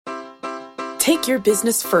Take your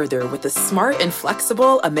business further with the smart and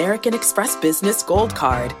flexible American Express Business Gold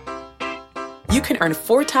Card. You can earn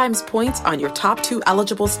 4 times points on your top 2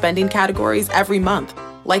 eligible spending categories every month,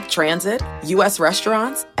 like transit, U.S.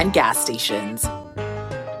 restaurants, and gas stations.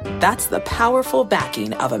 That's the powerful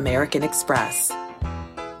backing of American Express.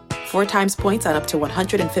 4 times points on up to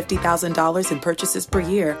 $150,000 in purchases per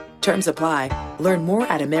year. Terms apply. Learn more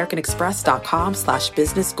at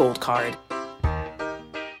americanexpress.com/businessgoldcard.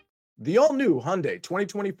 The all-new Hyundai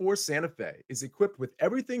 2024 Santa Fe is equipped with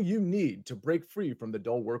everything you need to break free from the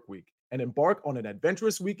dull work week and embark on an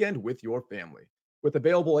adventurous weekend with your family. With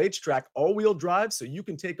available H-Track all-wheel drive so you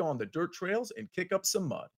can take on the dirt trails and kick up some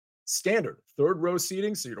mud. Standard third-row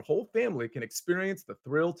seating so your whole family can experience the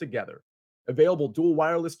thrill together. Available dual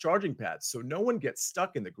wireless charging pads so no one gets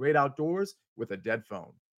stuck in the great outdoors with a dead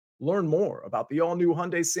phone. Learn more about the all-new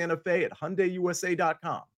Hyundai Santa Fe at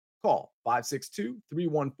HyundaiUSA.com. Call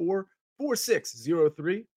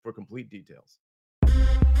 562-314-4603 for complete details.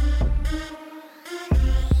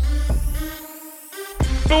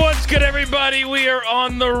 What's good, everybody? We are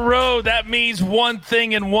on the road. That means one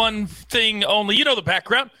thing and one thing only. You know the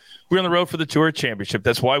background. We're on the road for the Tour Championship.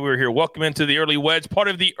 That's why we're here. Welcome into the Early Wedge, part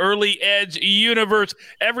of the Early Edge universe.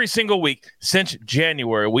 Every single week since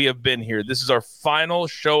January, we have been here. This is our final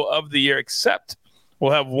show of the year, except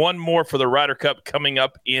we'll have one more for the Ryder Cup coming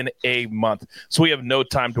up in a month. So we have no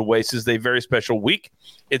time to waste. This is a very special week.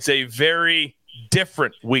 It's a very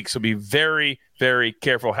different week, so be very, very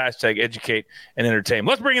careful. Hashtag educate and entertain.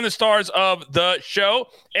 Let's bring in the stars of the show,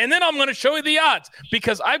 and then I'm going to show you the odds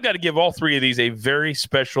because I've got to give all 3 of these a very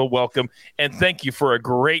special welcome and thank you for a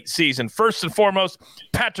great season. First and foremost,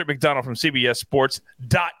 Patrick McDonald from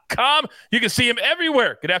CBSSports.com. You can see him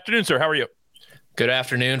everywhere. Good afternoon, sir. How are you? Good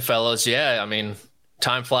afternoon, fellas. Yeah, I mean,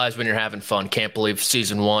 time flies when you're having fun. Can't believe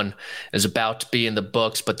season 1 is about to be in the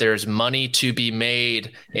books, but there's money to be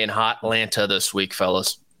made in Hot Atlanta this week,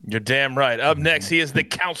 fellas. You're damn right. Up next, he is the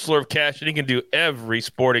counselor of cash, and he can do every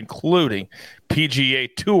sport, including PGA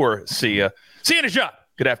Tour. See ya in a shot.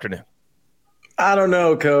 Good afternoon. I don't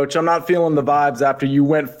know, Coach. I'm not feeling the vibes after you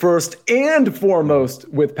went first and foremost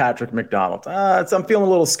with Patrick McDonald. I'm feeling a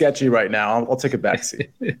little sketchy right now. I'll take a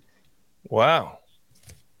backseat. Wow.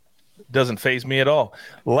 Doesn't faze me at all.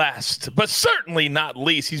 Last, but certainly not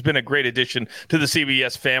least, he's been a great addition to the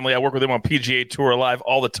CBS family. I work with him on PGA Tour Live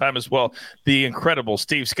all the time as well. The incredible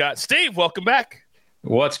Steve Scott. Steve, welcome back.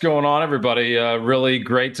 What's going on, everybody? Really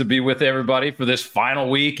great to be with everybody for this final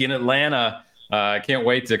week in Atlanta. I can't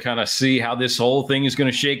wait to kind of see how this whole thing is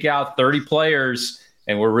going to shake out. 30 players,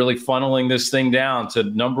 and we're really funneling this thing down to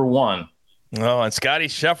number 1. Oh, and Scotty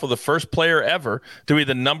Scheffler, the first player ever to be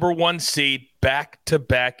the number 1 seed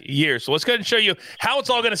back-to-back years. So let's go ahead and show you how it's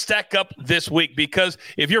all going to stack up this week, because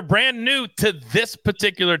if you're brand new to this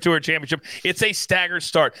particular Tour Championship, it's a staggered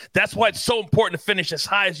start. That's why it's so important to finish as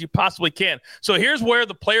high as you possibly can. So here's where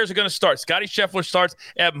the players are going to start. Scotty Scheffler starts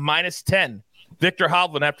at -10. Victor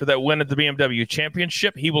Hovland, after that win at the BMW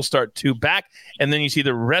Championship, he will start 2 back. And then you see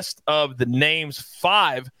the rest of the names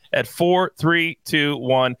 5 at 4, 3, 2,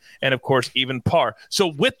 1, and of course, even par. So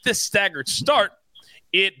with this staggered start,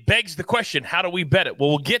 it begs the question, how do we bet it? Well,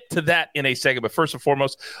 we'll get to that in a second. But first and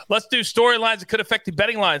foremost, let's do storylines that could affect the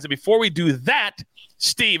betting lines. And before we do that,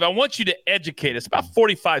 Steve, I want you to educate us, about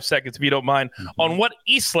 45 seconds, if you don't mind, on what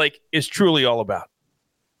Eastlake is truly all about.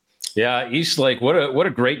 Yeah, Eastlake, what a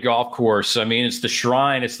great golf course. I mean, it's the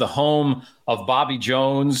shrine. It's the home of Bobby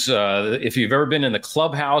Jones. If you've ever been in the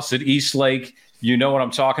clubhouse at Eastlake, you know what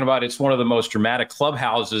I'm talking about. It's one of the most dramatic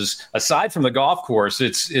clubhouses, aside from the golf course.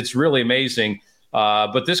 It's really amazing.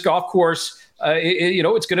 But this golf course,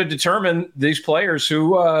 it's going to determine these players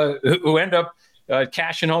who end up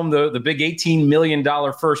cashing home the big $18 million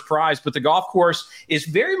first prize. But the golf course is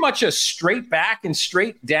very much a straight back and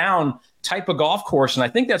straight down type of golf course. And I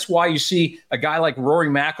think that's why you see a guy like Rory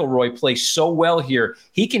McIlroy play so well here.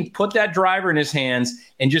 He can put that driver in his hands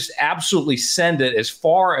and just absolutely send it as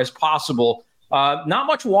far as possible. Not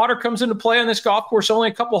much water comes into play on this golf course, only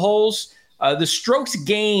a couple holes. The strokes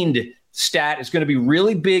gained stat is going to be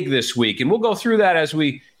really big this week, and we'll go through that as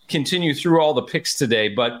we continue through all the picks today.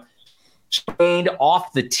 But gained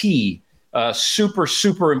off the tee, super,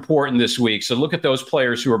 super important this week. So look at those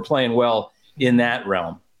players who are playing well in that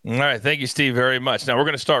realm. All right. Thank you, Steve, very much. Now, we're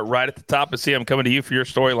going to start right at the top and see I'm coming to you for your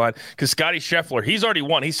storyline, because Scotty Scheffler, he's already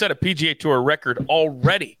won. He set a PGA Tour record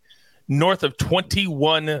already, north of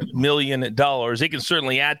 $21 million. He can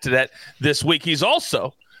certainly add to that this week. He's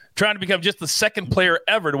also trying to become just the second player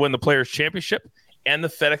ever to win the Players' Championship and the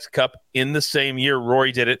FedEx Cup in the same year.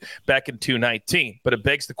 Rory did it back in 2019. But it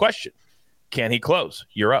begs the question, can he close?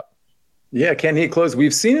 You're up. Yeah, can he close?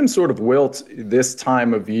 We've seen him sort of wilt this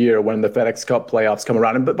time of year when the FedEx Cup playoffs come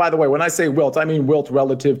around. And but by the way, when I say wilt, I mean wilt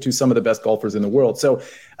relative to some of the best golfers in the world. So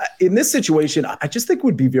in this situation, I just think it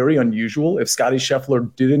would be very unusual if Scottie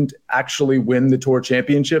Scheffler didn't actually win the Tour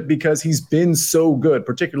Championship because he's been so good,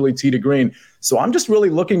 particularly tee to green. So I'm just really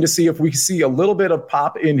looking to see if we see a little bit of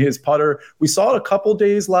pop in his putter. We saw it a couple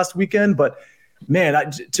days last weekend, but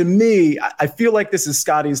man, to me, I feel like this is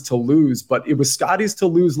Scotty's to lose, but it was Scotty's to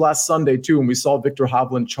lose last Sunday too, and we saw Victor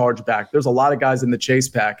Hovland charge back. There's a lot of guys in the chase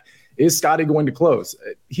pack. Is Scotty going to close?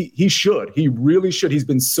 He should. He really should. He's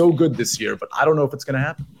been so good this year, but I don't know if it's going to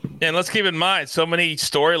happen. And let's keep in mind, so many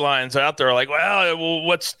storylines out there are like, well,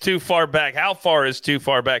 what's too far back? How far is too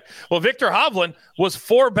far back? Well, Victor Hovland was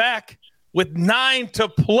 4 back with 9 to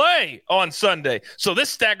play on Sunday. So this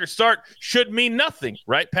staggered start should mean nothing,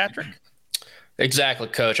 right, Patrick? Exactly,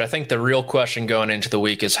 Coach. I think the real question going into the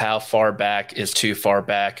week is how far back is too far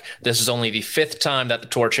back. This is only the 5th time that the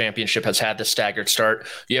Tour Championship has had the staggered start.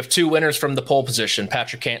 You have 2 winners from the pole position,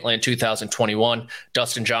 Patrick Cantlay in 2021,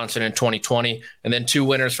 Dustin Johnson in 2020, and then 2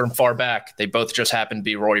 winners from far back. They both just happened to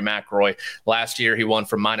be Rory McIlroy. Last year, he won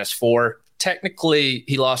from -4. Technically,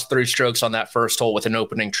 he lost 3 strokes on that first hole with an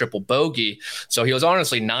opening triple bogey. So he was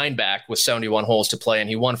honestly 9 back with 71 holes to play, and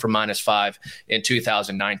he won from -5 in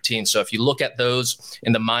 2019. So if you look at those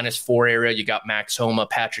in the -4 area, you got Max Homa,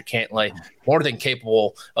 Patrick Cantlay, more than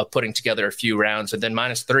capable of putting together a few rounds. And then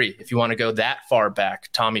 -3, if you want to go that far back,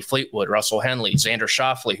 Tommy Fleetwood, Russell Henley, Xander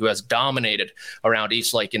Schauffele, who has dominated around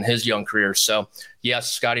East Lake in his young career. So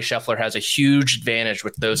yes, Scottie Scheffler has a huge advantage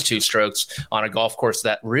with those 2 strokes on a golf course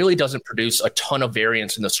that really doesn't produce a ton of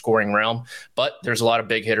variance in the scoring realm, but there's a lot of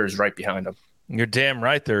big hitters right behind him. You're damn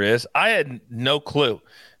right there is. I had no clue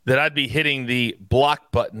that I'd be hitting the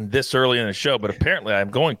block button this early in the show, but apparently I'm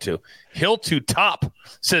going to. Hill to Top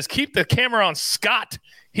says, keep the camera on Scott.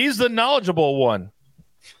 He's the knowledgeable one.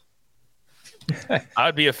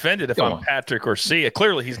 I'd be offended if I'm Patrick or Sia.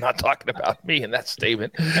 Clearly, he's not talking about me in that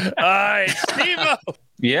statement. All right, Steve-O.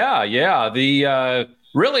 Yeah.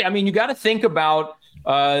 Really, I mean, you got to think about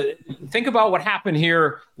what happened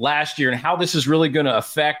here last year and how this is really going to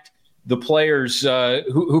affect the players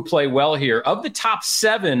who play well here. Of the top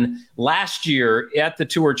 7 last year at the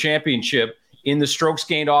Tour Championship in the strokes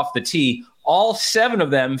gained off the tee, all 7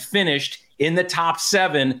 of them finished in the top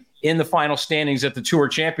 7 in the final standings at the Tour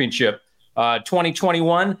Championship.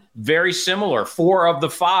 2021, very similar. 4 of the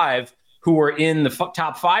 5 who were in the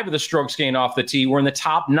top 5 of the strokes gained off the tee were in the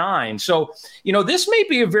top 9. So, this may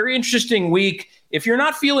be a very interesting week. If you're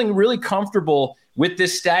not feeling really comfortable with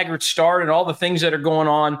this staggered start and all the things that are going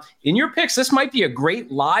on in your picks, this might be a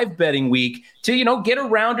great live betting week to, get a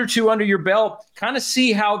round or 2 under your belt, kind of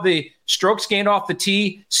see how the strokes gained off the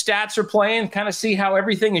tee stats are playing, kind of see how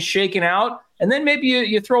everything is shaking out. And then maybe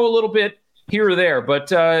you throw a little bit here or there. But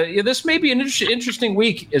this may be an interesting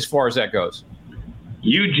week as far as that goes.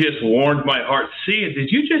 You just warmed my heart. See,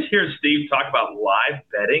 did you just hear Steve talk about live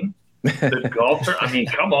betting? The golfer. I mean,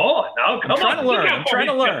 come on. Now, come on. I'm trying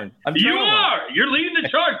to learn. You're leading the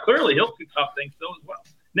charge. Clearly, he'll do tough things, though, as well.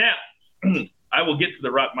 Now, I will get to the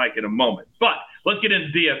rock mic in a moment. But let's get into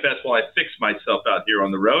DFS while I fix myself out here on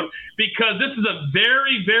the road, because this is a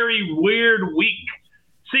very, very weird week.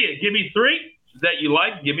 See it. Give me 3 that you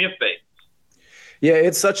like. Give me a fade. Yeah,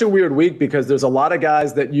 it's such a weird week because there's a lot of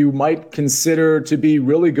guys that you might consider to be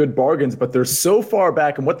really good bargains, but they're so far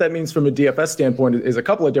back. And what that means from a DFS standpoint is a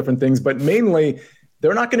couple of different things, but mainly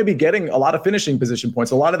they're not going to be getting a lot of finishing position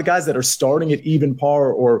points. A lot of the guys that are starting at even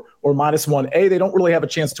par or -1, they don't really have a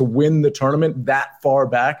chance to win the tournament that far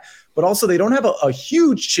back, but also they don't have a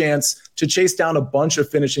huge chance to chase down a bunch of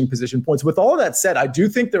finishing position points. With all of that said, I do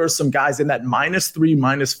think there are some guys in that -3,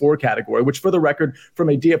 -4 category, which for the record, from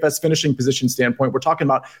a DFS finishing position standpoint, we're talking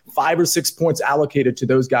about 5 or 6 points allocated to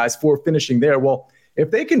those guys for finishing there. Well, if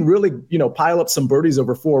they can really, pile up some birdies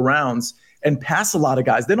over 4 rounds and pass a lot of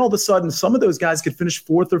guys, then all of a sudden some of those guys could finish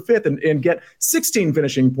 4th or 5th and get 16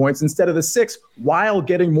 finishing points instead of the 6 while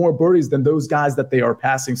getting more birdies than those guys that they are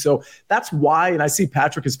passing. So that's why, and I see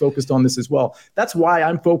Patrick is focused on this as well, that's why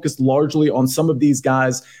I'm focused largely on some of these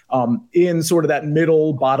guys in sort of that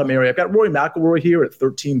middle bottom area. I've got Rory McIlroy here at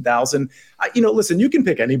 13,000. Listen, you can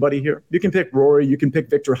pick anybody here. You can pick Rory, you can pick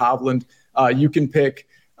Victor Hovland, you can pick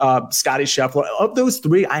Scottie Scheffler. Of those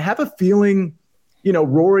 3, I have a feeling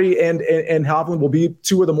Rory and Hovland will be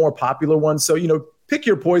 2 of the more popular ones. So, pick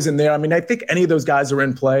your poison there. I mean, I think any of those guys are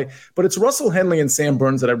in play, but it's Russell Henley and Sam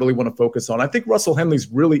Burns that I really want to focus on. I think Russell Henley's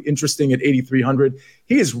really interesting at 8,300.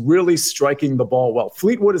 He is really striking the ball well.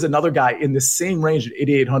 Fleetwood is another guy in the same range at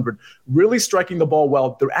 8,800, really striking the ball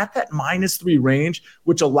well. They're at that -3 range,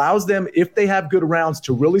 which allows them, if they have good rounds,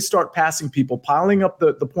 to really start passing people, piling up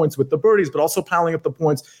the points with the birdies, but also piling up the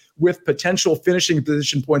points with potential finishing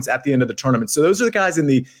position points at the end of the tournament. So those are the guys in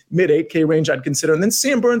the mid 8K range I'd consider. And then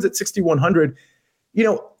Sam Burns at 6,100,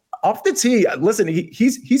 off the tee, listen,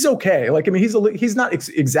 he's okay. Like, I mean, he's not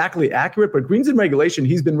exactly accurate, but greens in regulation,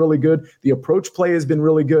 he's been really good. The approach play has been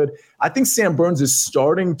really good. I think Sam Burns is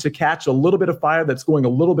starting to catch a little bit of fire that's going a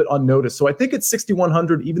little bit unnoticed. So I think at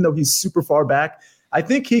 6,100, even though he's super far back, I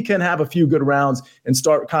think he can have a few good rounds and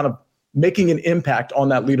start kind of making an impact on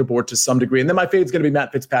that leaderboard to some degree. And then my fade's going to be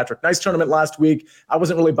Matt Fitzpatrick. Nice tournament last week. I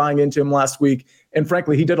wasn't really buying into him last week. And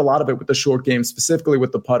frankly, he did a lot of it with the short game, specifically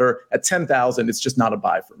with the putter. At 10,000, it's just not a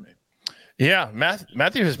buy for me. Yeah,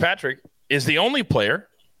 Matthew Fitzpatrick is the only player.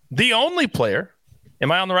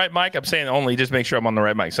 Am I on the right mic? I'm saying only. Just make sure I'm on the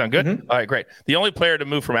right mic. Sound good? Mm-hmm. All right, great. The only player to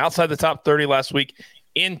move from outside the top 30 last week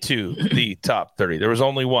into the top 30. There was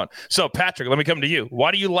only one. So, Patrick, let me come to you.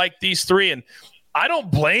 Why do you like these three? And I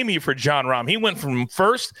don't blame you for Jon Rahm. He went from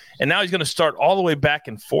first, and now he's going to start all the way back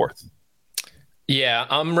and fourth. Yeah,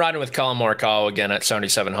 I'm riding with Colin Morikawa again at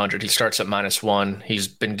 7,700. He starts at -1. He's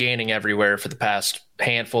been gaining everywhere for the past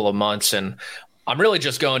handful of months, and I'm really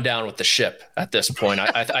just going down with the ship at this point.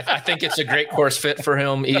 I think it's a great course fit for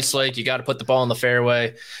him. East Lake, you got to put the ball in the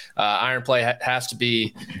fairway. Iron play has to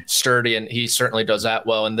be sturdy, and he certainly does that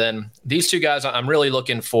well. And then these two guys, I'm really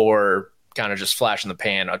looking for kind of just flash in the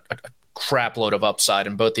pan, a crap load of upside,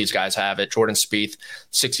 and both these guys have it. Jordan Spieth,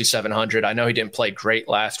 6,700. I know he didn't play great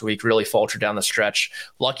last week, really faltered down the stretch.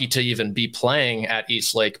 Lucky to even be playing at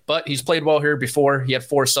East Lake, but he's played well here before. He had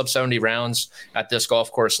 4 sub-70 rounds at this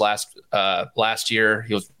golf course last year.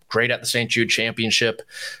 He was great at the St. Jude Championship,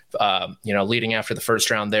 leading after the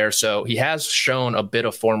first round there. So he has shown a bit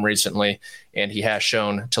of form recently, and he has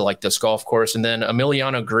shown to like this golf course. And then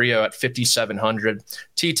Emiliano Grillo at 5,700.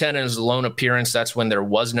 T10 in his lone appearance. That's when there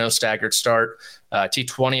was no staggered start.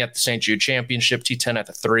 T20 at the St. Jude Championship, T10 at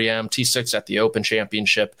the 3M, T6 at the Open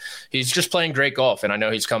Championship. He's just playing great golf, and I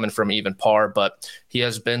know he's coming from even par, but he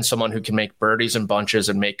has been someone who can make birdies and bunches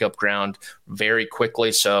and make up ground very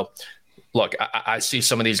quickly. So, look, I see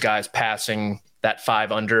some of these guys passing that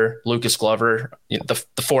 5 under. Lucas Glover, the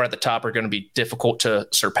 4 at the top are going to be difficult to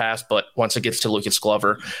surpass, but once it gets to Lucas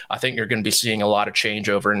Glover, I think you're going to be seeing a lot of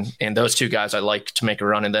changeover, and those two guys I like to make a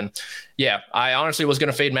run. And then, I honestly was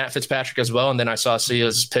going to fade Matt Fitzpatrick as well, and then I saw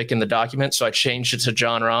Sia's pick in the document, so I changed it to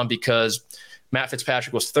Jon Rahm because Matt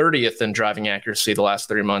Fitzpatrick was 30th in driving accuracy the last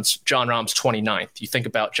 3 months. Jon Rahm's 29th. You think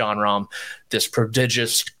about Jon Rahm, this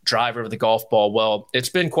prodigious driver of the golf ball. Well, it's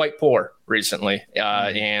been quite poor recently,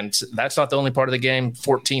 and that's not the only part of the game.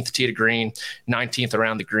 14th tee to green, 19th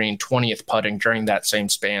around the green, 20th putting during that same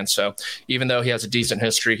span. So even though he has a decent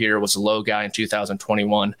history here, was a low guy in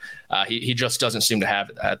 2021, he just doesn't seem to have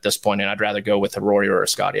it at this point, and I'd rather go with a Rory or a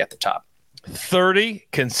Scotty at the top. 30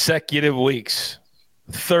 consecutive weeks.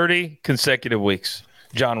 30 consecutive weeks.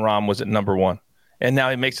 Jon Rahm was at number 1. And now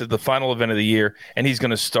he makes it the final event of the year, and he's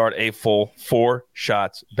going to start a full 4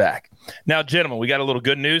 shots back. Now, gentlemen, we got a little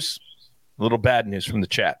good news, a little bad news from the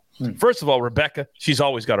chat. First of all, Rebecca, she's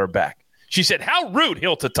always got our back. She said, how rude,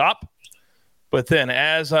 Hill to top. But then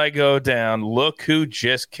as I go down, look who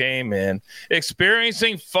just came in,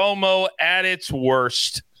 experiencing FOMO at its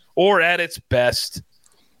worst or at its best.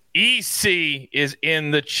 EC is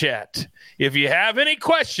in the chat. If you have any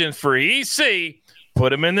questions for EC, put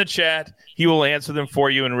them in the chat. He will answer them for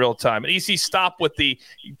you in real time. And EC, stop with the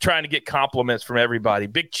trying to get compliments from everybody.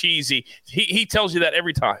 Big Cheesy. He tells you that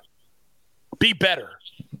every time. Be better.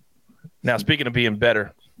 Now, speaking of being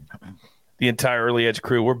better, the entire Early Edge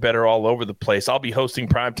crew, we're better all over the place. I'll be hosting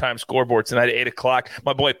Primetime Scoreboard tonight at 8 o'clock.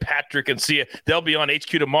 My boy Patrick and Sia, they'll be on HQ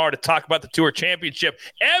tomorrow to talk about the Tour Championship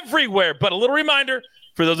everywhere. But a little reminder,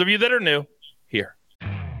 for those of you that are new, here.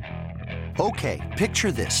 Okay,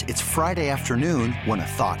 picture this. It's Friday afternoon when a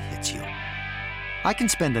thought hits you. I can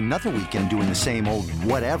spend another weekend doing the same old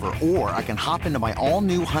whatever, or I can hop into my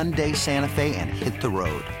all-new Hyundai Santa Fe and hit the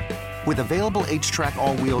road. With available H-Track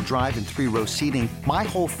all-wheel drive and 3-row seating, my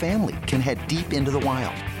whole family can head deep into the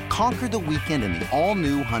wild. Conquer the weekend in the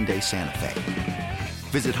all-new Hyundai Santa Fe.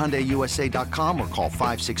 Visit HyundaiUSA.com or call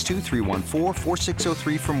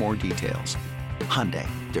 562-314-4603 for more details. Hyundai,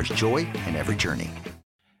 there's joy in every journey.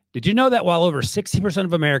 Did you know that while over 60%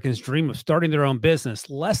 of Americans dream of starting their own business,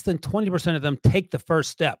 less than 20% of them take the first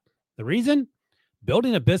step? The reason?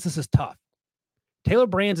 Building a business is tough. Taylor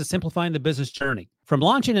Brands is simplifying the business journey. From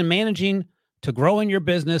launching and managing to growing your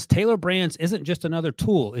business, Taylor Brands isn't just another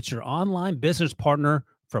tool. It's your online business partner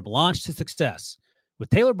from launch to success. With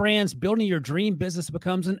Taylor Brands, building your dream business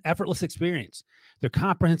becomes an effortless experience. Their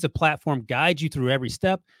comprehensive platform guides you through every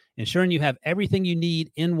step, ensuring you have everything you need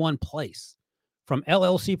in one place. From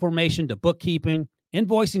LLC formation to bookkeeping,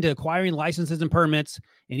 invoicing to acquiring licenses and permits,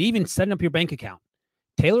 and even setting up your bank account,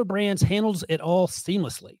 Taylor Brands handles it all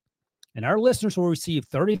seamlessly. And our listeners will receive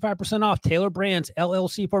 35% off Taylor Brands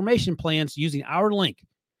LLC formation plans using our link,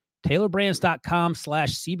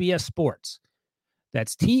 taylorbrands.com/CBS Sports.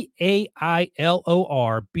 That's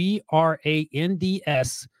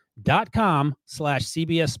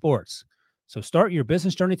TAILORBRANDS.com/CBS Sports. So start your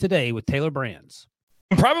business journey today with Taylor Brands.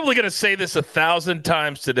 I'm probably going to say this 1,000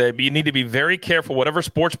 times today, but you need to be very careful, whatever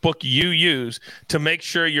sports book you use, to make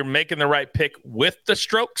sure you're making the right pick with the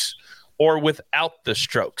strokes or without the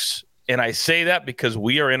strokes. And I say that because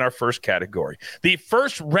we are in our first category, the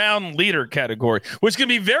first round leader category, which can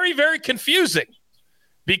be very, very confusing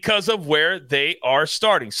because of where they are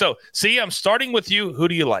starting. So, see, I'm starting with you. Who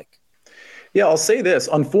do you like? Yeah, I'll say this.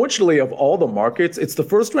 Unfortunately, of all the markets, it's the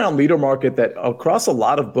first round leader market that across a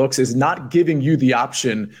lot of books is not giving you the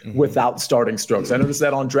option without starting strokes. I noticed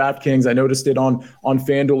that on DraftKings. I noticed it on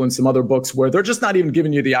FanDuel and some other books where they're just not even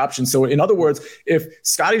giving you the option. So in other words, if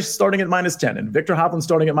Scotty's starting at -10 and Victor Hovland's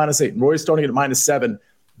starting at -8 and Rory's starting at -7,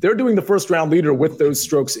 they're doing the first round leader with those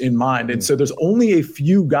strokes in mind. And so there's only a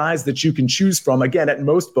few guys that you can choose from. Again, at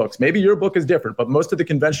most books, maybe your book is different, but most of the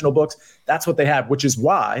conventional books, that's what they have, which is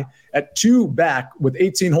why at 2 back with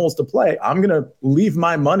 18 holes to play, I'm going to leave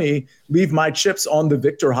my money, leave my chips on the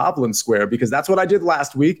Victor Hovland square, because that's what I did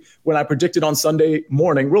last week when I predicted on Sunday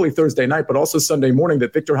morning, really Thursday night, but also Sunday morning,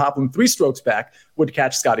 that Victor Hovland 3 strokes back would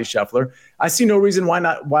catch Scotty Scheffler. I see no reason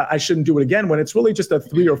why I shouldn't do it again when it's really just a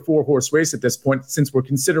 3 or 4 horse race at this point, since we're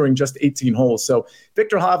considering just 18 holes. So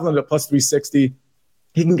Victor Hovland at plus 360.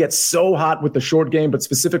 He can get so hot with the short game, but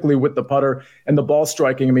specifically with the putter and the ball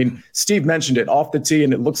striking. I mean, Steve mentioned it off the tee,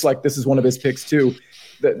 and it looks like this is one of his picks too.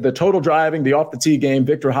 The total driving, the off the tee game,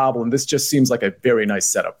 Victor Hovland, this just seems like a very nice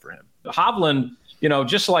setup for him. Hovland,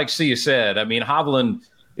 just like Sia said, I mean, Hovland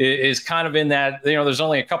is kind of in that, there's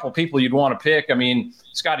only a couple people you'd want to pick. I mean,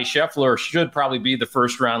 Scotty Scheffler should probably be the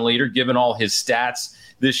first round leader, given all his stats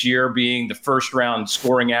this year, being the first round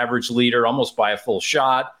scoring average leader almost by a full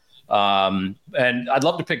shot. And I'd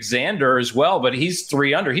love to pick Xander as well, but he's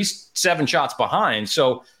 3 under. He's 7 shots behind.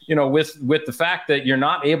 So, with the fact that you're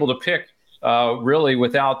not able to pick really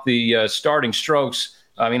without the starting strokes,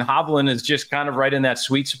 I mean, Hovland is just kind of right in that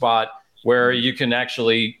sweet spot where you can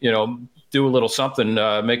actually, do a little something,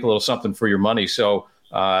 make a little something for your money. So,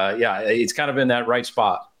 it's kind of in that right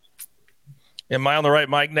spot. Am I on the right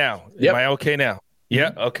mic now? Yep. Am I okay now?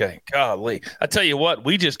 Yeah. Okay. Golly. I tell you what,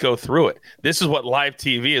 we just go through it. This is what live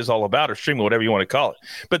TV is all about, or streaming, whatever you want to call it.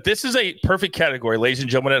 But this is a perfect category, ladies and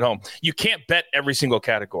gentlemen at home. You can't bet every single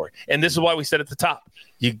category. And this is why we said at the top,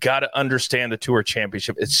 you got to understand the Tour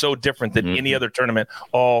Championship. It's so different than any other tournament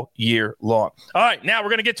all year long. All right. Now we're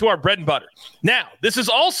going to get to our bread and butter. Now, this is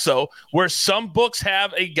also where some books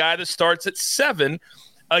have a guy that starts at 7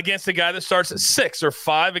 against a guy that starts at 6, or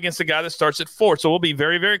 5 against a guy that starts at 4. So we'll be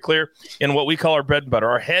very, very clear in what we call our bread and butter,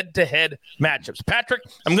 our head-to-head matchups. Patrick,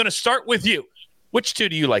 I'm going to start with you. Which 2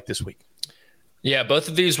 do you like this week? Yeah, both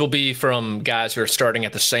of these will be from guys who are starting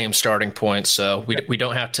at the same starting point, so we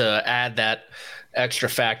don't have to add that extra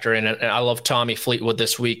factor in it. And I love Tommy Fleetwood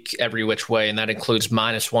this week every which way, and that includes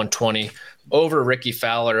 -120 over Ricky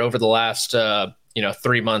Fowler over the last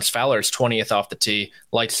 3 months. Fowler's 20th off the tee.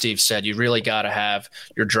 Like Steve said, you really got to have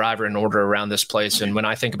your driver in order around this place. And when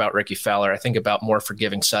I think about Ricky Fowler, I think about more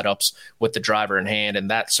forgiving setups with the driver in hand,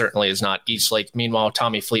 and that certainly is not Eastlake. Meanwhile,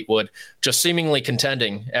 Tommy Fleetwood just seemingly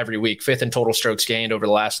contending every week. 5th in total strokes gained over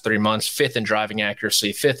the last 3 months, 5th in driving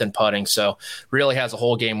accuracy, 5th in putting. So really has a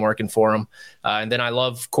whole game working for him. And then I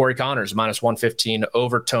love Corey Connors, -115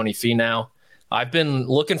 over Tony Finau. I've been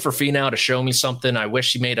looking for Finau to show me something. I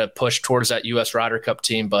wish he made a push towards that U.S. Ryder Cup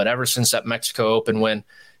team, but ever since that Mexico Open win,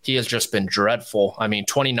 he has just been dreadful. I mean,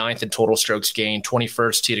 29th in total strokes gained,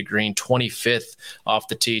 21st tee to green, 25th off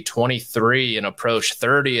the tee, 23 in approach,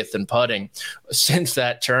 30th in putting since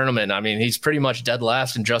that tournament. I mean, he's pretty much dead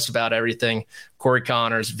last in just about everything. Corey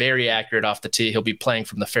Connors, very accurate off the tee. He'll be playing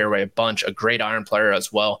from the fairway a bunch, a great iron player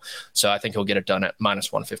as well. So I think he'll get it done at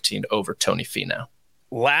 -115 over Tony Finau.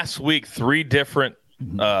 Last week, 3 different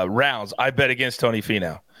rounds, I bet against Tony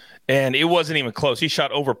Finau. And it wasn't even close. He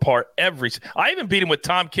shot over par I even beat him with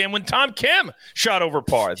Tom Kim when Tom Kim shot over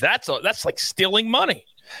par. That's like stealing money.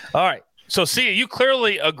 All right. So, Sia, you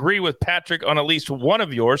clearly agree with Patrick on at least one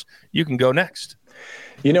of yours. You can go next.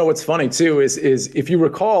 You know what's funny too is if you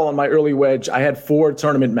recall on my early wedge, I had 4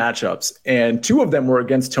 tournament matchups, and 2 of them were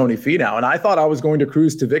against Tony Finau, and I thought I was going to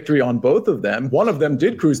cruise to victory on both of them. One of them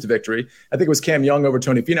did cruise to victory. I think it was Cam Young over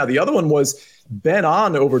Tony Finau. The other one was Ben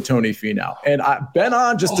On over Tony Finau, and Ben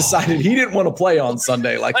On just decided he didn't want to play on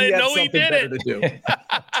Sunday. Like he had something better to do.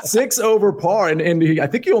 6 over par, and I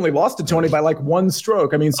think he only lost to Tony by like 1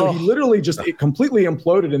 stroke. I mean, so he literally just completely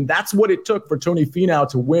imploded, and that's what it took for Tony Finau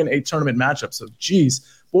to win a tournament matchup. So, geez.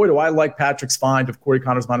 Boy, do I like Patrick's find of Corey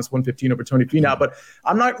Connors minus 115 over Tony Finau. But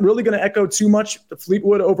I'm not really going to echo too much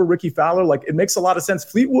Fleetwood over Ricky Fowler. Like, it makes a lot of sense.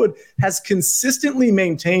 Fleetwood has consistently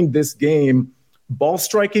maintained this game, ball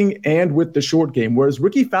striking and with the short game. Whereas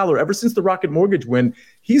Ricky Fowler, ever since the Rocket Mortgage win,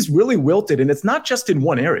 he's really wilted. And it's not just in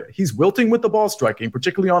one area. He's wilting with the ball striking,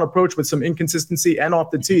 particularly on approach with some inconsistency and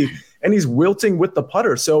off the tee. And he's wilting with the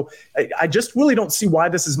putter. So I just really don't see why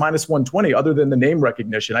this is minus 120 other than the name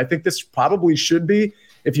recognition. I think this probably should be,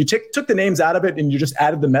 if you took the names out of it and you just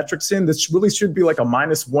added the metrics in, this really should be like a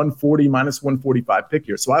minus 140, minus 145 pick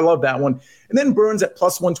here. So I love that one. And then Burns at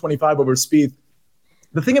plus 125 over Spieth.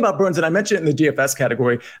 The thing about Burns, and I mentioned it in the DFS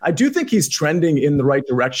category, I do think he's trending in the right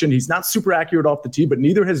direction. He's not super accurate off the tee, but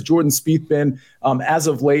neither has Jordan Spieth been as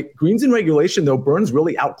of late. Greens in regulation, though, Burns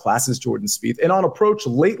really outclasses Jordan Spieth. And on approach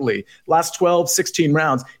lately, last 12, 16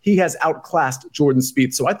 rounds, he has outclassed Jordan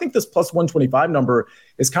Spieth. So I think this plus 125 number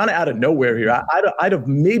is kind of out of nowhere here. I'd have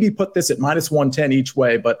maybe put this at minus 110 each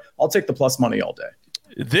way, but I'll take the plus money all day.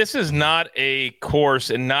 This is not a course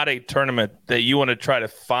and not a tournament that you want to try to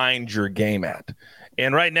find your game at.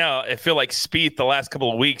 And right now, I feel like Spieth the last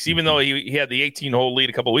couple of weeks, even though he had the 18-hole lead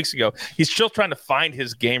a couple of weeks ago, he's still trying to find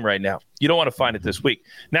his game right now. You don't want to find it this week.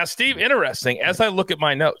 Now, Steve, interesting, as I look at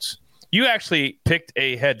my notes, you actually picked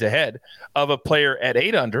a head-to-head of a player at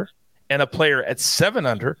 8 under and a player at 7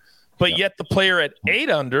 under, but yet the player at 8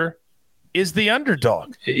 under is the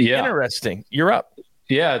underdog. Yeah. Interesting. You're up.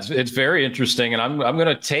 Yeah, it's very interesting, and I'm going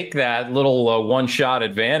to take that little one-shot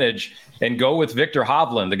advantage and go with Victor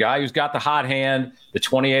Hovland, the guy who's got the hot hand, the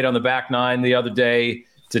 28 on the back nine the other day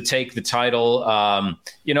to take the title.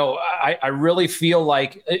 I really feel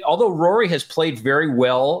like, although Rory has played very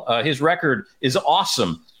well, his record is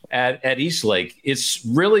awesome at Eastlake. It's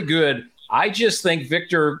really good. I just think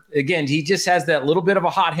Victor, again, he just has that little bit of a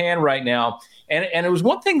hot hand right now. And it was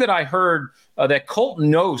one thing that I heard that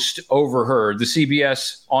Colton Nost overheard, the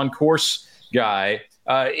CBS on-course guy.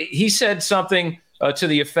 He said something to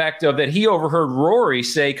the effect of that he overheard Rory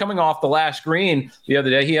say, coming off the last green the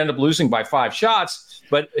other day, he ended up losing by 5 shots,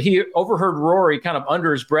 but he overheard Rory kind of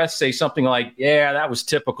under his breath say something like, yeah, that was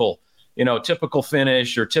typical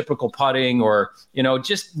finish or typical putting, or,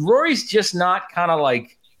 just Rory's just not kind of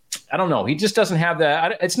like, I don't know. He just doesn't have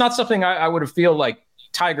that. It's not something I would have feel like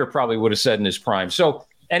Tiger probably would have said in his prime. So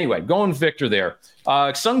anyway, going Victor there.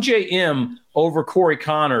 Sungjae Im over Corey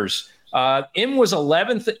Connors. Im was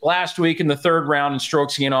 11th last week in the 3rd round in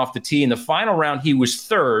strokes gained off the tee. In the final round, he was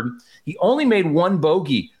 3rd. He only made 1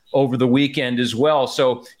 bogey over the weekend as well.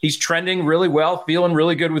 So he's trending really well, feeling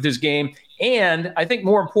really good with his game. And I think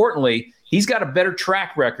more importantly, he's got a better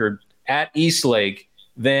track record at Eastlake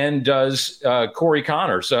than does Corey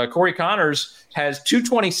Connors. Corey Connors has 2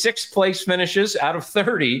 26th place finishes out of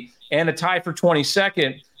 30 and a tie for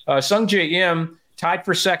 22nd. Sungjae Im tied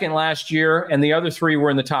for 2nd last year, and the other 3 were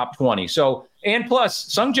in the top 20. So, and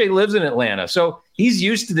plus, Sungjae lives in Atlanta, so he's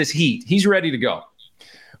used to this heat. He's ready to go.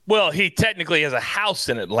 Well, he technically has a house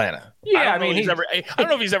in Atlanta. Yeah, I don't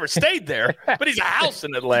know if he's ever stayed there, but he's a house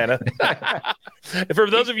in Atlanta. For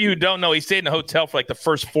those of you who don't know, he stayed in a hotel for like the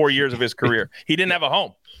first 4 years of his career. He didn't have a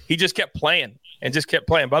home. He just kept playing and just kept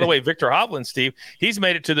playing. By the way, Victor Hovland, Steve, he's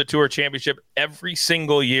made it to the Tour Championship every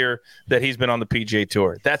single year that he's been on the PGA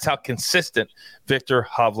Tour. That's how consistent Victor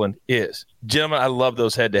Hovland is. Gentlemen, I love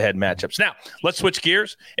those head-to-head matchups. Now, let's switch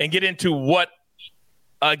gears and get into what,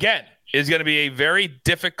 again, is going to be a very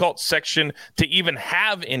difficult section to even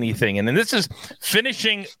have anything in. And this is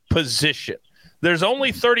finishing position. There's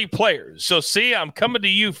only 30 players. So, see, I'm coming to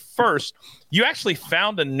you first. You actually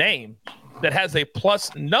found a name that has a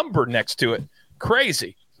plus number next to it.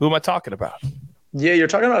 Crazy. Who am I talking about? Yeah, you're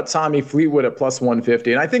talking about Tommy Fleetwood at plus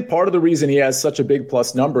 150. And I think part of the reason he has such a big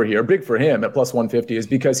plus number here, big for him at plus 150, is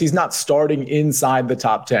because he's not starting inside the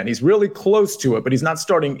top 10. He's really close to it, but he's not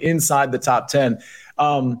starting inside the top 10.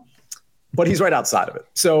 But he's right outside of it.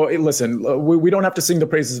 So listen, we don't have to sing the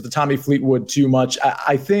praises of the Tommy Fleetwood too much.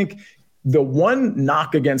 I think the one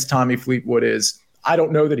knock against Tommy Fleetwood is I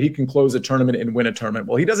don't know that he can close a tournament and win a tournament.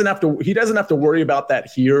 Well, he doesn't have to worry about that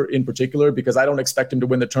here in particular, because I don't expect him to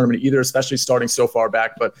win the tournament either, especially starting so far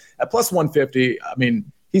back. But at plus 150, I mean,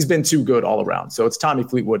 he's been too good all around. So it's Tommy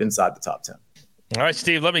Fleetwood inside the top 10. All right,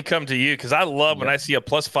 Steve, let me come to you because I love when I see a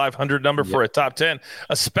plus 500 number for a top 10,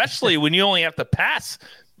 especially when you only have to pass,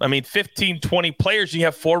 15, 20 players. You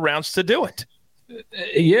have 4 rounds to do it.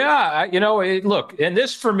 Yeah, look, and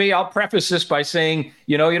this for me, I'll preface this by saying,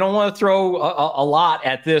 you don't want to throw a lot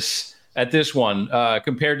at this one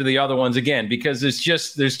compared to the other ones again, because there's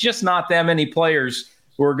just not that many players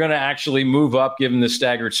who are going to actually move up given the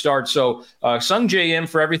staggered start. So Sung J M,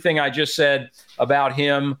 for everything I just said about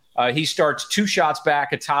him, he starts 2 shots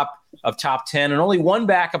back top 10 and only 1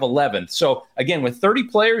 back of 11th. So again, with 30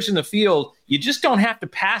 players in the field, you just don't have to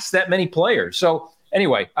pass that many players. So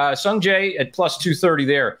anyway, Sung Jae at plus 230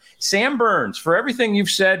 there. Sam Burns, for everything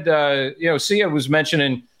you've said, Sia was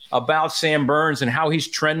mentioning about Sam Burns and how he's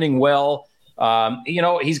trending well.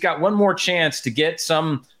 He's got one more chance to get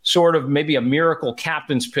some sort of maybe a miracle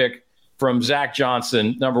captain's pick from Zach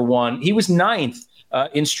Johnson, number 1. He was 9th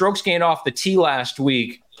in strokes gained off the tee last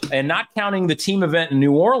week, and not counting the team event in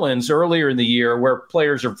New Orleans earlier in the year where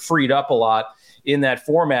players are freed up a lot in that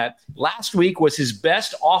format. Last week was his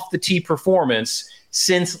best off the tee performance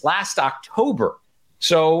since last October.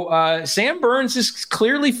 So Sam Burns has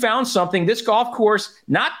clearly found something. This golf course,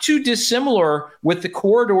 not too dissimilar with the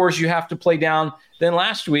corridors you have to play down than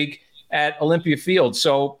last week at Olympia Field.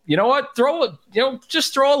 So you know what?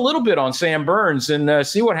 Just throw a little bit on Sam Burns and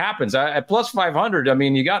see what happens. At plus 500,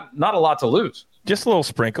 you got not a lot to lose. Just a little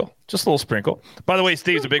sprinkle. By the way,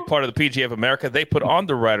 Steve's a big part of the PGA of America. They put on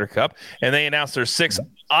the Ryder Cup, and they announced their 6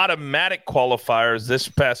 automatic qualifiers this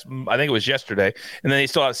past, I think it was yesterday, and then they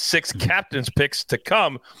still have 6 captains picks to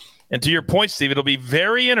come. And to your point, Steve, it'll be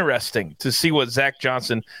very interesting to see what Zach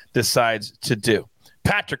Johnson decides to do.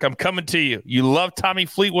 Patrick, I'm coming to you. You love Tommy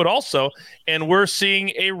Fleetwood also, and we're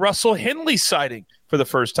seeing a Russell Henley sighting for the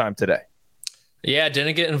first time today. Yeah,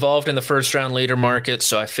 didn't get involved in the first round leader market,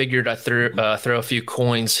 so I figured I'd throw a few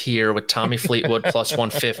coins here with Tommy Fleetwood plus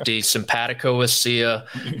 150, simpatico with Sia.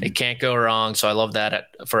 It can't go wrong, so I love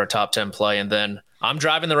that for a top 10 play. And then I'm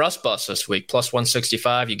driving the Russ bus this week, plus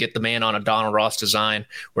 165. You get the man on a Donald Ross design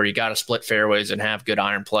where you got to split fairways and have good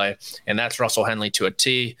iron play, and that's Russell Henley to a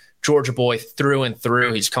T. Georgia boy through and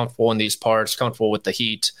through. He's comfortable in these parts, comfortable with the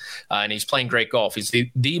heat, and he's playing great golf. He's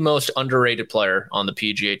the most underrated player on the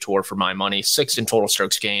PGA Tour for my money. 6th in total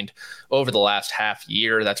strokes gained over the last half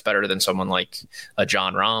year. That's better than someone like a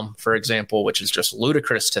Jon Rahm, for example, which is just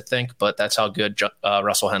ludicrous to think, but that's how good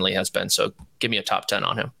Russell Henley has been. So give me a top 10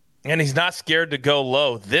 on him. And he's not scared to go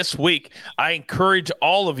low. This week, I encourage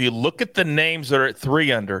all of you, look at the names that are at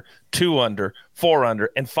 3 under, 2 under, 4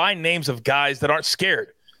 under, and find names of guys that aren't scared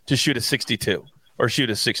to shoot a 62 or shoot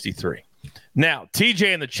a 63. Now,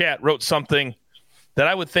 TJ in the chat wrote something that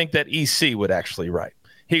I would think that EC would actually write.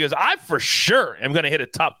 He goes, I for sure am going to hit a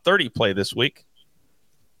top 30 play this week.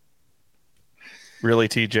 Really,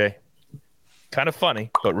 TJ? Kind of funny,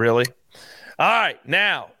 but really? All right,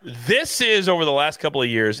 now, this is over the last couple of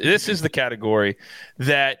years, this is the category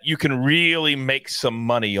that you can really make some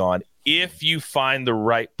money on if you find the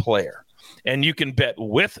right player. And you can bet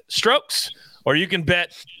with strokes, or you can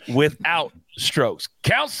bet without strokes.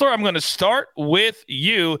 Counselor, I'm going to start with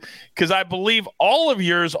you because I believe all of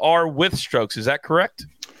yours are with strokes. Is that correct?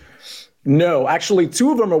 No, actually,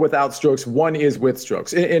 2 of them are without strokes. 1 is with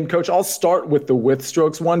strokes. And Coach, I'll start with the with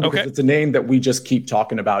strokes one because it's a name that we just keep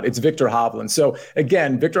talking about. It's Viktor Hovland. So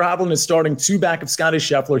again, Viktor Hovland is starting 2 back of Scotty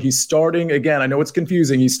Scheffler. He's starting, again, I know it's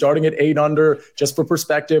confusing. He's starting at 8 under. Just for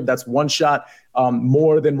perspective, that's 1 shot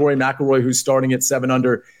more than Rory McIlroy, who's starting at 7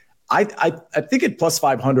 under. I think at plus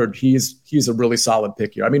 500, he's a really solid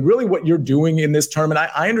pick here. Really what you're doing in this tournament,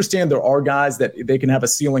 I understand there are guys that they can have a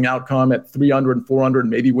ceiling outcome at 300 and 400 and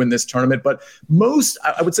maybe win this tournament. But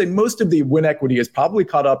I would say most of the win equity is probably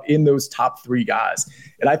caught up in those top 3 guys.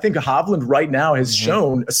 And I think Hovland right now has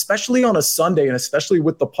shown, especially on a Sunday and especially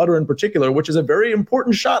with the putter in particular, which is a very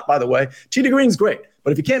important shot, by the way. Tee to green's great. But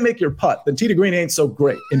if you can't make your putt, then tee to green ain't so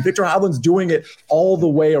great. And Viktor Hovland's doing it all the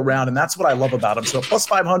way around, and that's what I love about him. So plus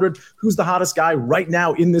 500, who's the hottest guy right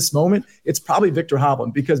now in this moment? It's probably Viktor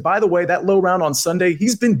Hovland because, by the way, that low round on Sunday,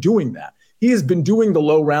 he's been doing that. He has been doing the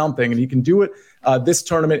low round thing, and he can do it this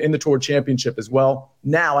tournament in the Tour Championship as well.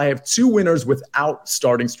 Now I have 2 winners without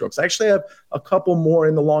starting strokes. I actually have a couple more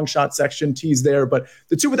in the long shot section, tease there, but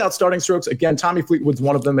the 2 without starting strokes, again, Tommy Fleetwood's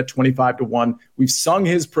one of them at 25-1. We've sung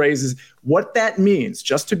his praises. What that means,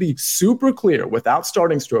 just to be super clear, without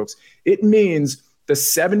starting strokes, it means the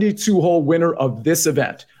 72-hole winner of this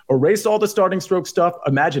event. Erase all the starting stroke stuff.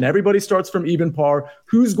 Imagine everybody starts from even par.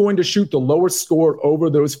 Who's going to shoot the lowest score over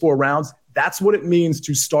those 4 rounds? That's what it means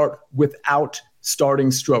to start without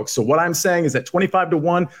starting strokes. So what I'm saying is that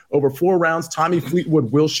 25-1 over 4 rounds, Tommy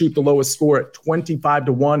Fleetwood will shoot the lowest score at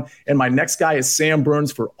 25-1. And my next guy is Sam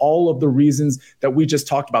Burns for all of the reasons that we just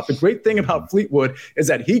talked about. The great thing about Fleetwood is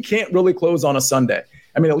that he can't really close on a Sunday.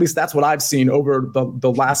 I mean, at least that's what I've seen over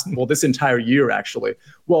the last, this entire year, actually.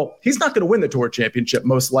 Well, he's not going to win the Tour Championship,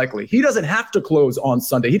 most likely. He doesn't have to close on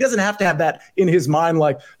Sunday. He doesn't have to have that in his mind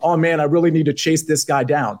like, oh, man, I really need to chase this guy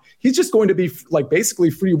down. He's just going to be like basically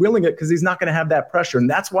freewheeling it because he's not going to have that pressure. And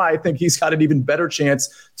that's why I think he's got an even better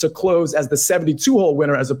chance to close as the 72-hole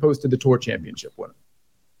winner as opposed to the Tour Championship winner.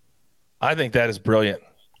 I think that is brilliant.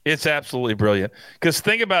 It's absolutely brilliant. Because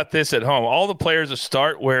think about this at home. All the players that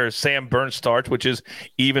start where Sam Burns starts, which is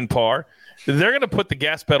even par, they're going to put the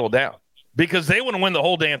gas pedal down because they want to win the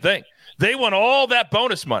whole damn thing. They want all that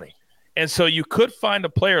bonus money. And so you could find a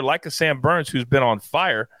player like a Sam Burns who's been on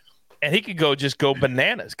fire, and he could just go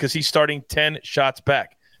bananas because he's starting 10 shots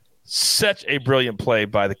back. Such a brilliant play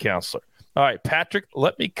by the counselor. All right, Patrick,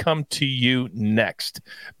 let me come to you next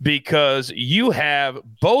because you have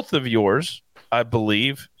both of yours, I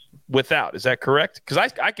believe, without. Is that correct? Because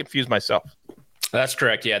I confuse myself. That's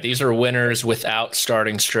correct. Yeah, these are winners without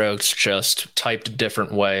starting strokes, just typed a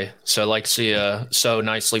different way. So like see, so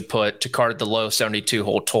nicely put, to card the low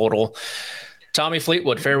 72-hole total. Tommy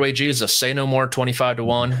Fleetwood, Fairway Jesus, say no more,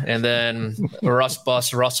 25-1. And then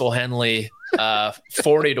Russell Henley,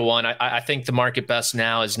 40-1. I think the market best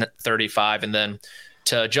now is 35. And then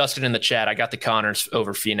to Justin in the chat, I got the Connors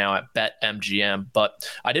over Finau at BetMGM. But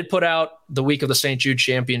I did put out the week of the St. Jude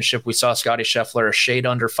Championship. We saw Scottie Scheffler a shade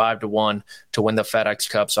under 5-1 to win the FedEx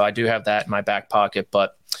Cup. So I do have that in my back pocket,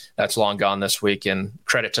 but that's long gone this week. And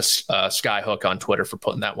credit to Skyhook on Twitter for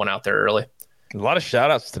putting that one out there early. A lot of shout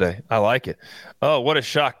outs today. I like it. Oh, what a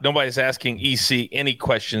shock. Nobody's asking EC any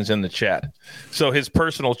questions in the chat. So his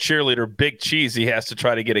personal cheerleader, Big Cheese, he has to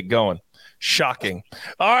try to get it going. Shocking.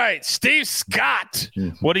 All right, Steve Scott,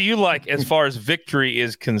 what do you like as far as victory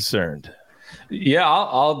is concerned? Yeah,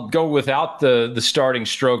 I'll go without the starting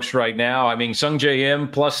strokes right now. I mean, Sung Jae Im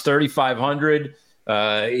plus 3,500.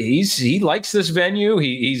 He likes this venue.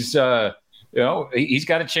 He's got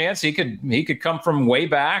a chance. He could come from way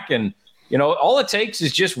back, and all it takes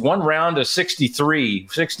is just one round of 63,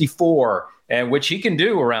 64, and which he can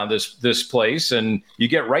do around this place, and you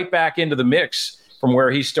get right back into the mix from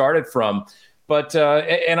where he started from. But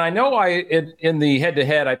and I know in the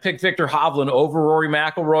head-to-head, I picked Victor Hovland over Rory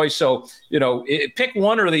McIlroy. So, pick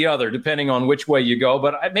one or the other, depending on which way you go.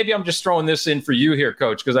 But maybe I'm just throwing this in for you here,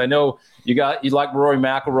 Coach, because I know you like Rory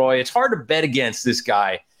McIlroy. It's hard to bet against this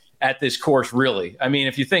guy at this course, really. I mean,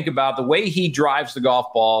 if you think about the way he drives the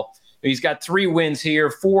golf ball, he's got 3 wins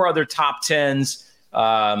here, 4 other top 10s.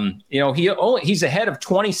 He's ahead of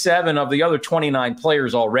 27 of the other 29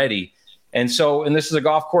 players already. And this is a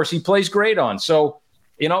golf course he plays great on. So,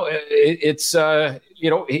 he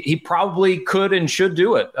probably could and should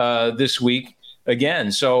do it this week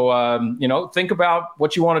again. So, think about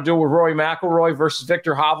what you want to do with Rory McIlroy versus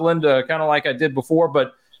Victor Hovland, kind of like I did before.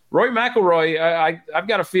 But Rory McIlroy, I've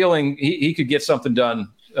got a feeling he could get something done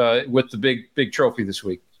with the big trophy this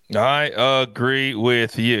week. I agree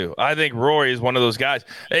with you. I think Rory is one of those guys.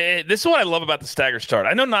 This is what I love about the stagger start.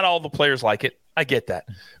 I know not all the players like it. I get that.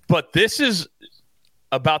 But this is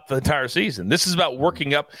about the entire season. This is about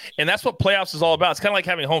working up, and that's what playoffs is all about. It's kind of like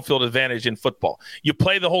having home field advantage in football. You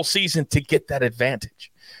play the whole season to get that advantage.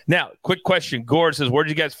 Now, quick question. Gord says, where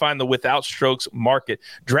did you guys find the without strokes market?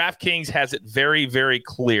 DraftKings has it very, very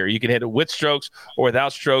clear. You can hit it with strokes or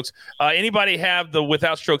without strokes. Anybody have the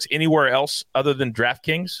without strokes anywhere else other than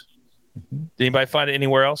DraftKings? Did anybody find it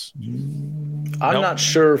anywhere else? I'm not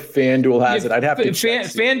sure FanDuel has it. I'd have to check.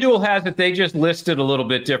 FanDuel has it. They just list it a little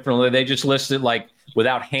bit differently. They just list it like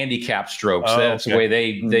without handicap strokes. That's the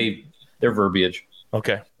way their verbiage.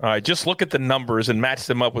 Okay. All right. Just look at the numbers and match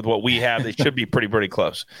them up with what we have. They should be pretty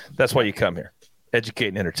close. That's why you come here. Educate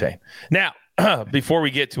and entertain. Now, before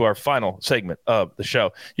we get to our final segment of the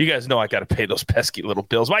show, you guys know I got to pay those pesky little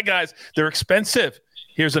bills. My guys, they're expensive.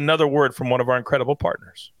 Here's another word from one of our incredible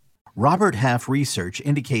partners. Robert Half research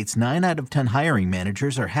indicates 9 out of 10 hiring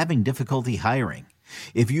managers are having difficulty hiring.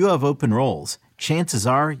 If you have open roles, chances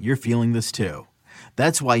are you're feeling this too.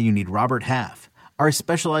 That's why you need Robert Half. Our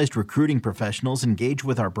specialized recruiting professionals engage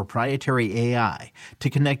with our proprietary AI to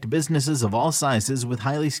connect businesses of all sizes with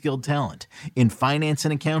highly skilled talent in finance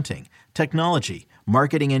and accounting, technology,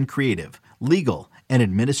 marketing and creative, legal, and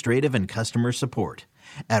administrative and customer support.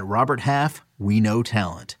 At Robert Half, we know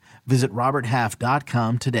talent. Visit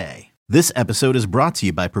roberthalf.com today. This episode is brought to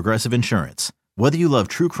you by Progressive Insurance. Whether you love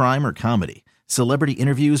true crime or comedy, celebrity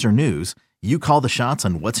interviews or news, you call the shots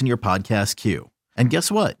on what's in your podcast queue. And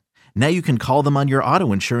guess what? Now you can call them on your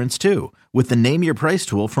auto insurance too with the Name Your Price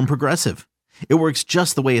tool from Progressive. It works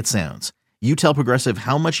just the way it sounds. You tell Progressive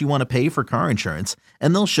how much you want to pay for car insurance,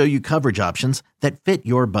 and they'll show you coverage options that fit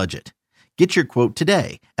your budget. Get your quote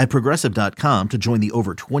today at Progressive.com to join the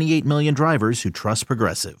over 28 million drivers who trust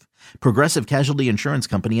Progressive. Progressive Casualty Insurance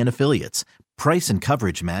Company and Affiliates. Price and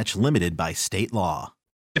coverage match limited by state law.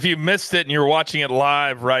 If you missed it and you're watching it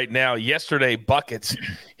live right now, yesterday Buckets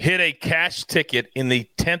hit a cash ticket in the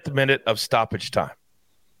 10th minute of stoppage time.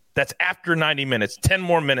 That's after 90 minutes. 10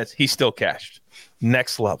 more minutes, he still cashed.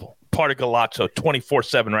 Next level. Part of Galazzo,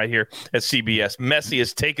 24/7 right here at CBS. Messi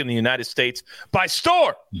has taken the United States by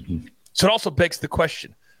storm. Mm-hmm. So it also begs the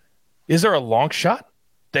question, is there a long shot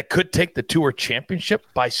that could take the Tour Championship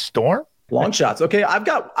by storm? Long shots. Okay, I've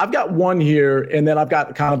got one here, and then I've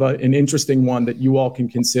got kind of an interesting one that you all can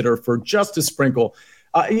consider for just a sprinkle.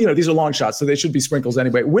 These are long shots, so they should be sprinkles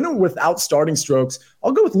anyway. Winner without starting strokes,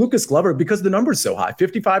 I'll go with Lucas Glover because the number's so high,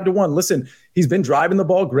 55-1. Listen, he's been driving the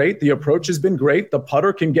ball great. The approach has been great. The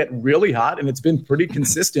putter can get really hot, and it's been pretty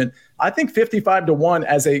consistent. I think 55-1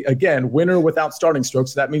 as again, winner without starting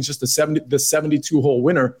strokes. So that means just the 72-hole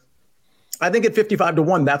winner. I think at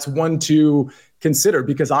 55-1, that's one to consider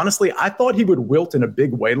because honestly, I thought he would wilt in a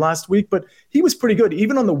big way last week, but he was pretty good.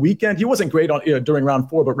 Even on the weekend, he wasn't great during round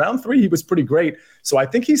 4, but round 3, he was pretty great. So I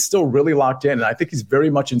think he's still really locked in, and I think he's very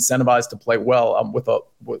much incentivized to play well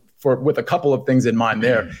with a couple of things in mind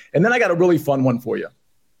there. And then I got a really fun one for you.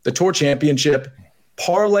 The Tour Championship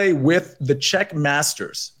parlay with the Czech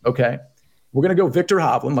Masters, okay? We're going to go Victor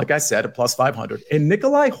Hovland, like I said, at plus 500. And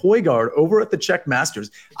Nikolai Højgaard over at the Czech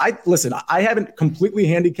Masters. I haven't completely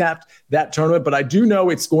handicapped that tournament, but I do know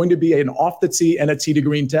it's going to be an off the tee and a tee to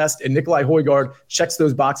green test. And Nikolai Højgaard checks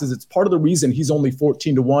those boxes. It's part of the reason he's only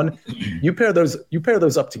 14-1. You pair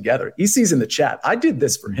those up together. EC's in the chat. I did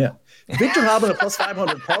this for him. Victor Hovland at plus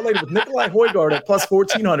 500, parlayed with Nikolai Højgaard at plus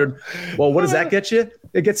 1,400. Well, what does that get you?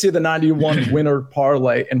 It gets you the 91 winner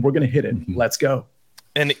parlay, and we're going to hit it. Let's go.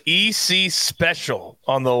 An EC special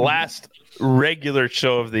on the last regular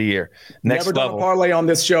show of the year. Next Never level. done a parlay on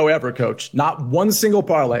this show ever, Coach. Not one single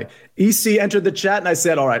parlay. EC entered the chat, and I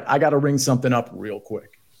said, all right, I got to ring something up real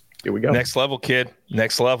quick. Here we go. Next level, kid.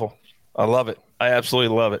 Next level. I love it. I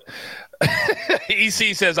absolutely love it.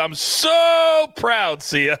 EC says, I'm so proud,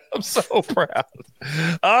 Sia. I'm so proud.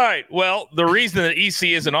 All right. Well, the reason that EC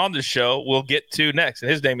isn't on the show, we'll get to next.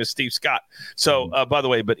 And his name is Steve Scott. So, by the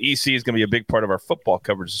way, but EC is going to be a big part of our football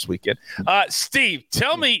coverage this weekend. Steve,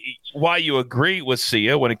 tell me why you agree with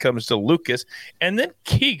Sia when it comes to Lucas. And then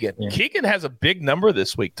Keegan. Yeah. Keegan has a big number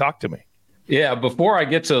this week. Talk to me. Yeah, before I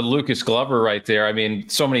get to Lucas Glover right there, I mean,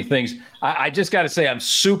 so many things. I just got to say I'm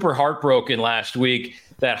super heartbroken last week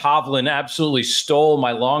that Hovland absolutely stole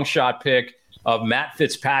my long shot pick of Matt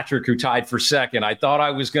Fitzpatrick, who tied for second. I thought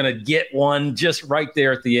I was going to get one just right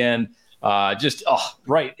there at the end,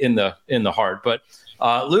 right in the heart. But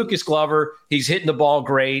Lucas Glover, he's hitting the ball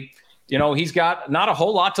great. He's got not a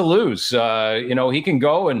whole lot to lose. He can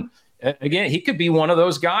go and, again, he could be one of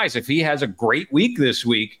those guys. If he has a great week this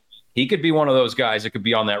week, he could be one of those guys that could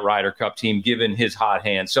be on that Ryder Cup team given his hot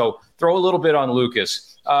hand. So throw a little bit on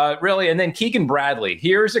Lucas, really. And then Keegan Bradley.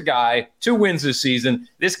 Here's a guy, 2 wins this season.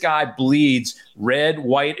 This guy bleeds red,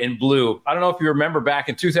 white, and blue. I don't know if you remember back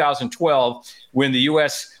in 2012 when the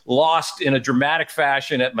U.S. lost in a dramatic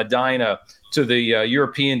fashion at Medina to the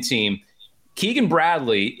European team. Keegan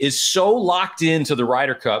Bradley is so locked into the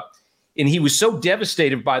Ryder Cup, and he was so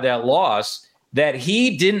devastated by that loss that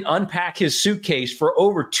he didn't unpack his suitcase for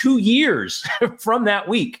over 2 years from that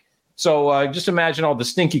week. So just imagine all the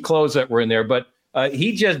stinky clothes that were in there. But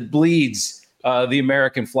he just bleeds the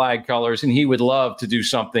American flag colors, and he would love to do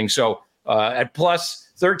something. So at plus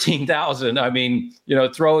 13,000, I mean,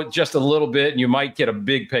 throw it just a little bit, and you might get a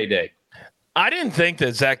big payday. I didn't think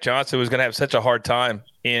that Zach Johnson was going to have such a hard time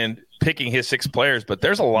in picking his 6 players, but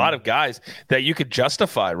there's a lot of guys that you could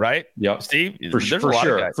justify, right? Yeah, Steve, for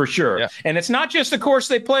sure. Yeah. And it's not just the course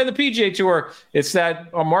they play the PGA Tour. It's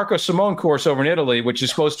that Marco Simone course over in Italy, which is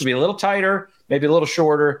supposed to be a little tighter, maybe a little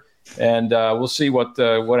shorter, and we'll see what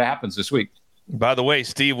happens this week. By the way,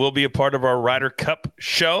 Steve will be a part of our Ryder Cup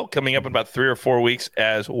show coming up in about 3 or 4 weeks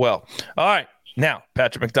as well. All right. Now,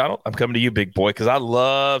 Patrick McDonald, I'm coming to you, big boy, because I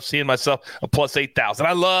love seeing myself a plus 8,000.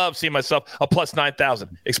 I love seeing myself a plus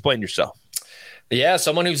 9,000. Explain yourself. Yeah,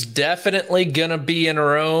 someone who's definitely going to be in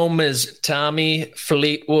Rome is Tommy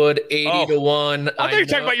Fleetwood, 80-1. I thought you were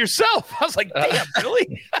talking about yourself. I was like, damn,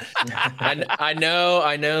 really? I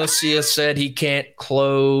know Sia said he can't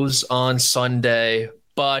close on Sunday,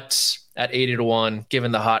 but at 80-1,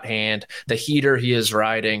 given the hot hand, the heater he is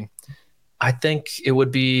riding, I think it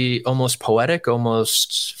would be almost poetic,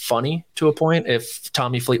 almost funny to a point if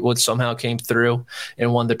Tommy Fleetwood somehow came through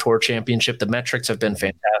and won the Tour Championship. The metrics have been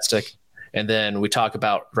fantastic. And then we talk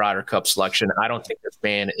about Ryder Cup selection. I don't think this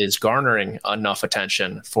man is garnering enough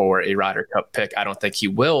attention for a Ryder Cup pick. I don't think he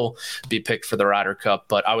will be picked for the Ryder Cup,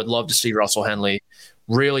 but I would love to see Russell Henley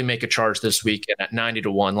really make a charge this week. And at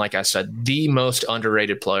 90-1, like I said, the most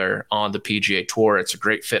underrated player on the PGA Tour. It's a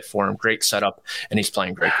great fit for him, great setup, and he's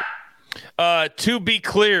playing great. To be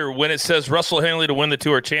clear, when it says Russell Henley to win the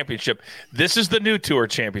Tour Championship, this is the new Tour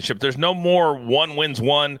Championship. There's no more one wins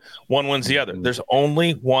one wins the other. There's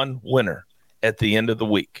only one winner at the end of the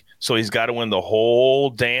week. So he's got to win the whole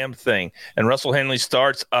damn thing. And Russell Henley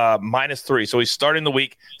starts -3. So he's starting the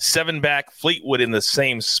week 7 back. Fleetwood in the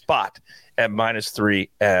same spot at -3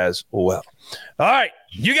 as well. All right.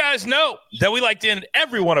 You guys know that we like to end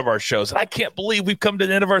every one of our shows, and I can't believe we've come to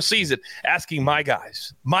the end of our season asking my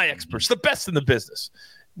guys, my experts, the best in the business,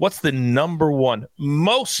 what's the number one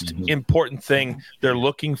most important thing they're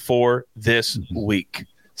looking for this week?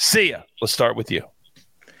 Sia, let's start with you.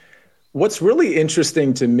 What's really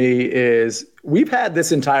interesting to me is we've had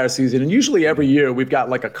this entire season, and usually every year we've got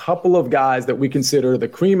like a couple of guys that we consider the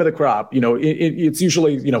cream of the crop. It's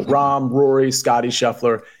usually, Rahm, Rory, Scotty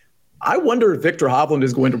Scheffler. I wonder if Victor Hovland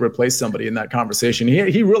is going to replace somebody in that conversation.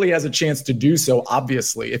 He really has a chance to do so,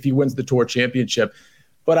 obviously, if he wins the Tour Championship.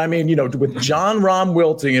 But I mean, with Jon Rahm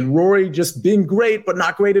wilting and Rory just being great, but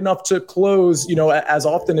not great enough to close, as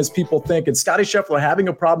often as people think, and Scotty Scheffler having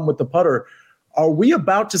a problem with the putter, are we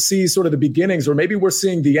about to see sort of the beginnings, or maybe we're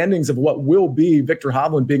seeing the endings of what will be Victor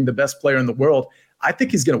Hovland being the best player in the world? I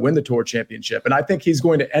think he's going to win the Tour Championship, and I think he's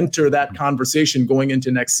going to enter that conversation going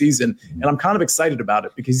into next season. And I'm kind of excited about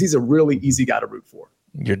it because he's a really easy guy to root for.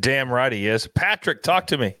 You're damn right he is. Patrick, talk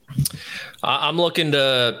to me. I'm looking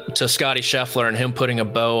to Scotty Scheffler and him putting a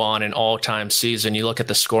bow on an all-time season. You look at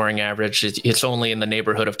the scoring average, it's only in the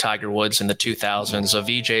neighborhood of Tiger Woods in the 2000s, of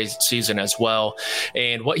EJ's season as well.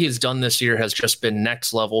 And what he's done this year has just been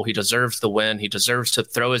next level. He deserves the win. He deserves to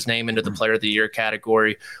throw his name into the Player of the Year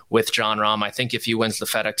category with Jon Rahm. I think if he wins the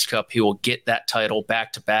FedEx Cup, he will get that title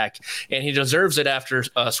back-to-back. And he deserves it after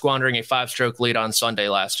squandering a 5-stroke lead on Sunday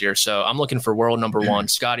last year. So I'm looking for world number one,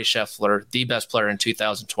 Scotty Scheffler, the best player in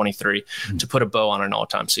 2023, to put a bow on an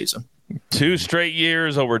all-time season. 2 straight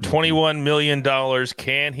years, over $21 million.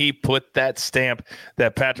 Can he put that stamp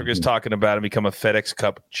that Patrick is talking about and become a FedEx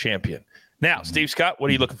Cup champion? Now, Steve Scott, what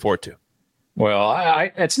are you looking forward to? Well,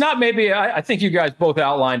 it's not maybe – I think you guys both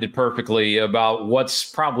outlined it perfectly about what's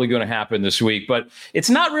probably going to happen this week, but it's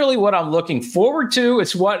not really what I'm looking forward to.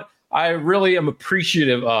 It's what I really am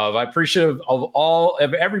appreciative of. I'm appreciative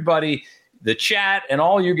of everybody – the chat and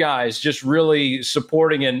all you guys just really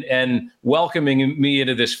supporting and welcoming me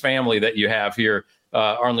into this family that you have here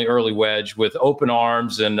on the Early Wedge with open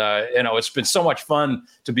arms. And, it's been so much fun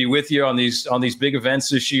to be with you on these big events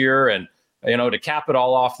this year. And, to cap it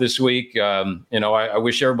all off this week, I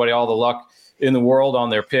wish everybody all the luck in the world on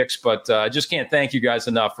their picks, but I just can't thank you guys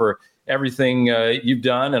enough for everything you've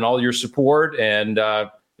done and all your support. And,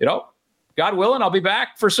 God willing, I'll be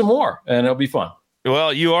back for some more and it'll be fun.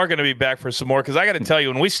 Well, you are going to be back for some more because I got to tell you,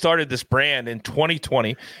 when we started this brand in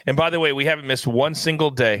 2020, and by the way, we haven't missed one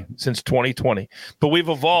single day since 2020, but we've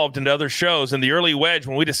evolved into other shows. And the Early Wedge,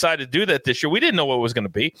 when we decided to do that this year, we didn't know what it was going to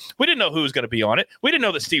be. We didn't know who was going to be on it. We didn't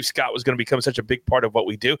know that Steve Scott was going to become such a big part of what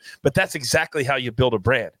we do. But that's exactly how you build a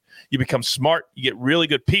brand. You become smart. You get really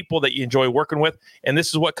good people that you enjoy working with, and this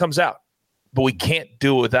is what comes out. But we can't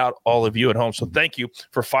do it without all of you at home. So thank you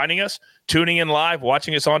for finding us, tuning in live,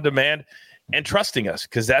 watching us on demand, and trusting us,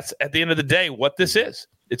 because that's, at the end of the day, what this is.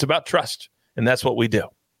 It's about trust, and that's what we do.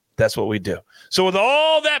 That's what we do. So with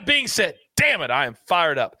all that being said, damn it, I am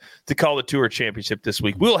fired up to call the Tour Championship this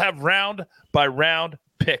week. We'll have round-by-round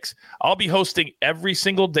picks. I'll be hosting every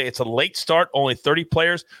single day. It's a late start, only 30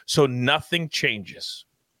 players, so nothing changes,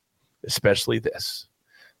 especially this.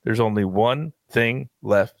 There's only one thing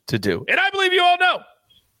left to do, and I believe you all know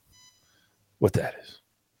what that is.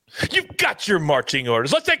 You've got your marching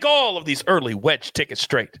orders. Let's take all of these Early Wedge tickets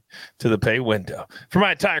straight to the pay window. For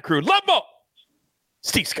my entire crew, Lumbo,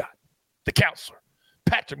 Steve Scott, the counselor,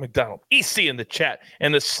 Patrick McDonald, EC in the chat,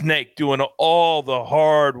 and the Snake doing all the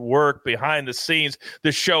hard work behind the scenes.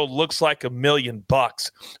 The show looks like $1 million.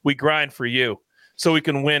 We grind for you so we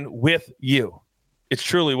can win with you. It's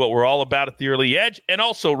truly what we're all about at the Early Edge and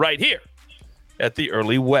also right here at the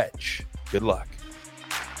Early Wedge. Good luck.